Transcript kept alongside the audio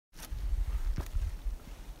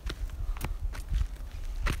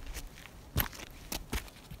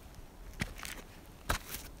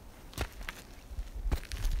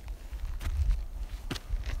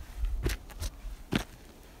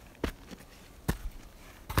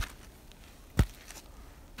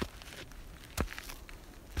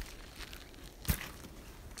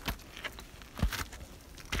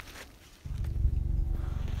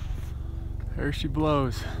There she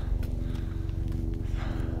blows.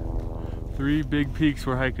 3 big peaks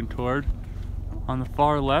we're hiking toward. On the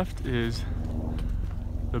far left is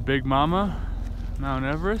the Big Mama, Mount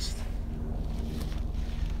Everest.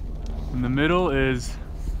 In the middle is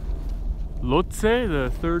Lhotse,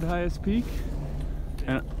 the 3rd highest peak.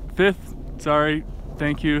 And 5th, sorry,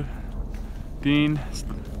 thank you, Dean,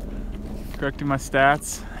 correcting my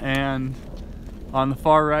stats. And on the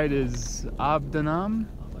far right is Abadaman.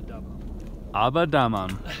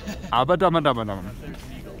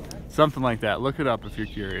 Something like that. Look it up if you're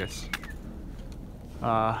curious.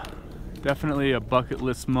 Definitely a bucket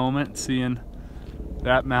list moment seeing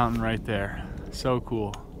that mountain right there. So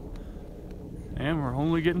cool. And we're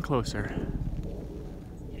only getting closer.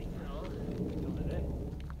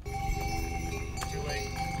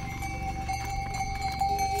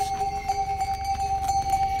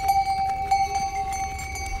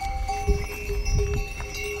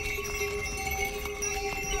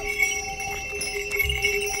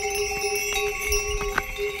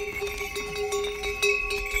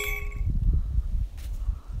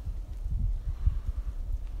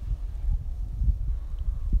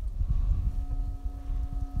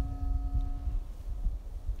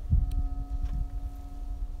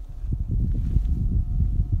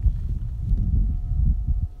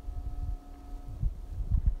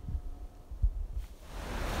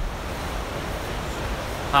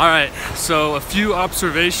 All right, so a few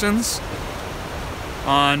observations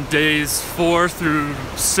on days 4 through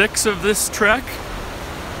 6 of this trek.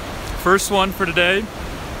 First one for today,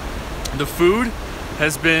 the food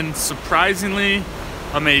has been surprisingly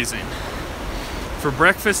amazing. For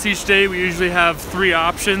breakfast each day, we usually have 3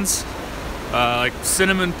 options, like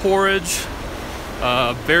cinnamon porridge,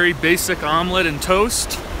 very basic omelet and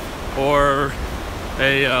toast, or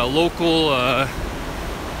a local,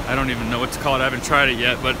 I don't even know what to call it, I haven't tried it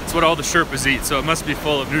yet, but it's what all the Sherpas eat, so it must be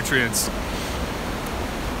full of nutrients.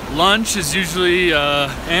 Lunch is usually,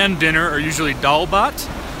 and dinner are usually dalbat,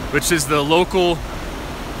 which is the local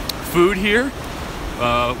food here.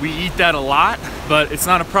 We eat that a lot, but it's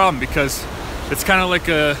not a problem because it's kind of like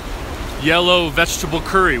a yellow vegetable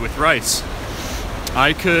curry with rice.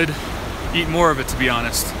 I could eat more of it, to be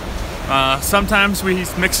honest. Sometimes we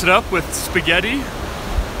mix it up with spaghetti,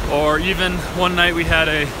 or even one night we had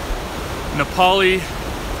a Nepali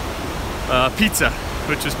pizza,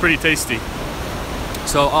 which is pretty tasty.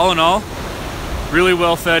 So all in all, really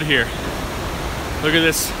well fed here. Look at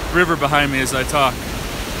this river behind me as I talk.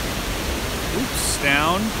 Oops,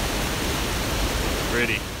 down.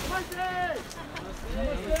 Pretty.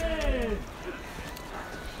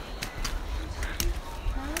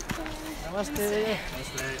 Namaste.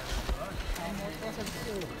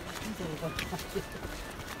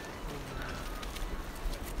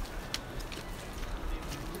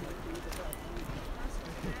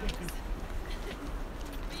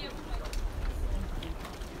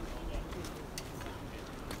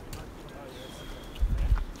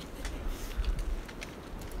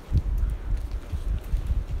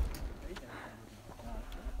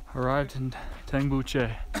 Arrived in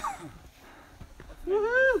Tengboche.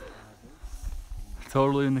 Woohoo!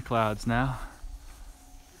 Totally in the clouds now.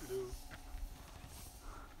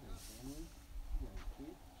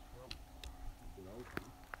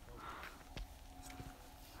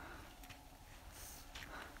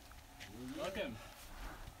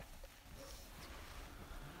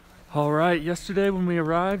 All right, yesterday when we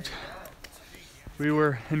arrived, we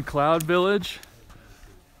were in Cloud Village,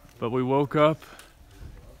 but we woke up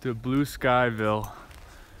to Blue Skyville,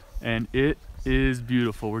 and it is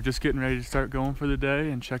beautiful. We're just getting ready to start going for the day,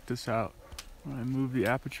 and check this out. When I move the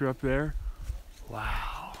aperture up there,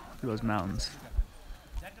 wow, look at those mountains.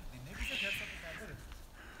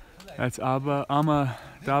 That's Ama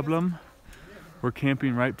Dablam. We're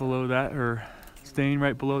camping right below that, or staying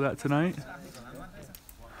right below that tonight.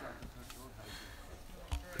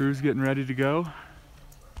 Crew's getting ready to go.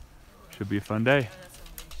 Should be a fun day.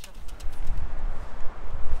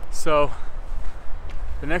 So,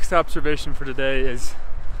 the next observation for today is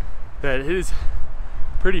that it is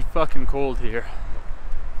pretty fucking cold here.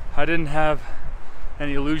 I didn't have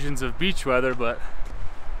any illusions of beach weather, but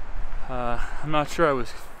I'm not sure I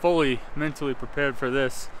was fully mentally prepared for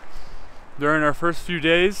this. During our first few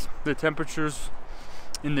days, the temperatures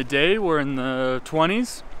in the day were in the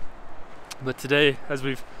 20s, but today, as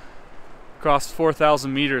we've crossed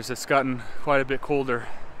 4,000 meters, it's gotten quite a bit colder.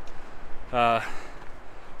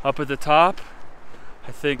 Up at the top,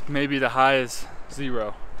 I think maybe the high is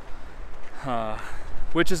 0,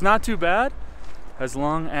 which is not too bad as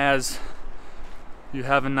long as you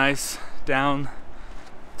have a nice down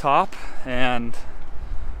top and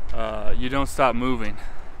you don't stop moving.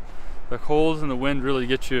 The cold and the wind really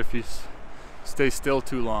get you if you stay still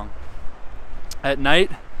too long. At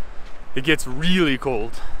night, it gets really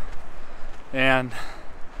cold, and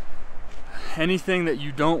anything that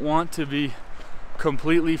you don't want to be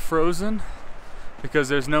completely frozen, because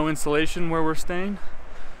there's no insulation where we're staying,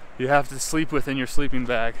 you have to sleep within your sleeping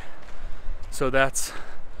bag. So that's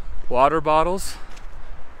water bottles,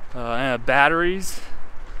 and batteries,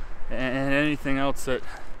 and anything else that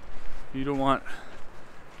you don't want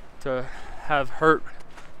to have hurt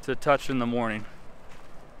to touch in the morning.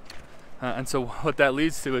 And so what that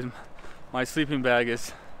leads to is my sleeping bag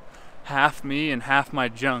is half me and half my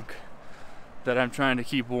junk that I'm trying to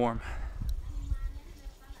keep warm.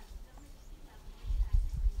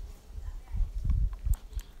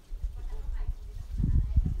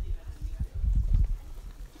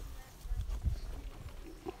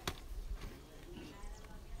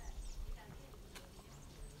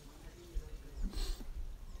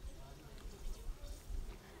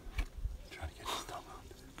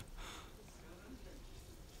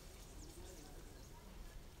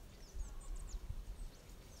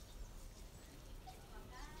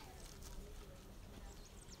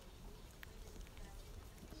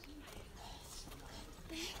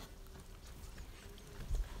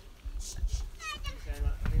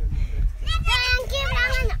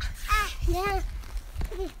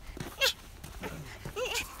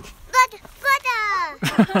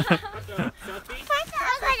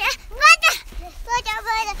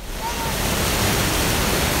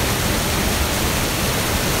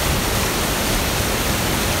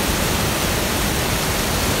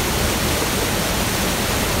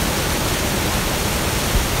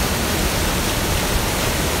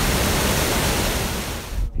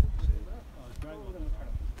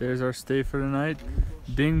 There's our stay for tonight.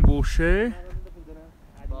 Denboche,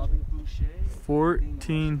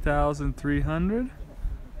 14,300.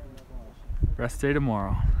 Rest day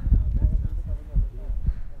tomorrow.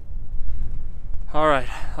 Alright,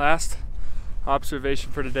 last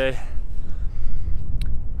observation for today.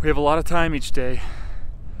 We have a lot of time each day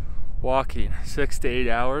walking, 6 to 8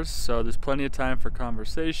 hours, so there's plenty of time for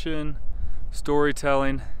conversation,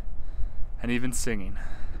 storytelling, and even singing.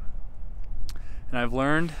 And I've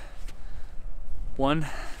learned one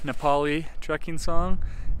Nepali trekking song,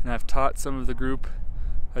 and I've taught some of the group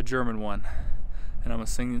a German one. And I'm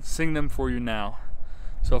gonna sing them for you now.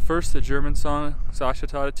 So first, the German song, Sasha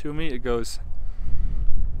taught it to me. It goes,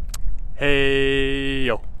 Hey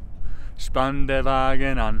yo, spann der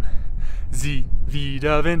Wagen an, sieh wie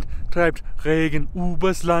der Wind treibt Regen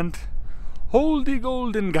übers Land. Hol die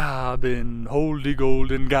golden Gaben,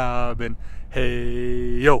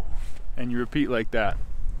 hey yo. And you repeat like that.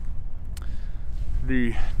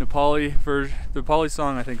 The Nepali version, the Nepali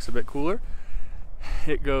song, I think is a bit cooler.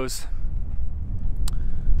 It goes,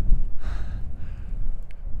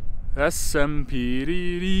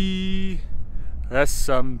 Rasampiriri,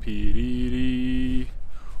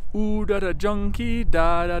 Udada junkie,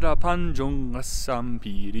 da panjung,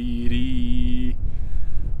 Rasampiriri,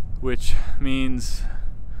 which means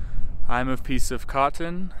I'm a piece of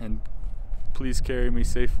cotton and please carry me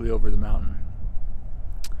safely over the mountain.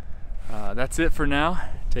 That's it for now.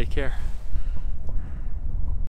 Take care.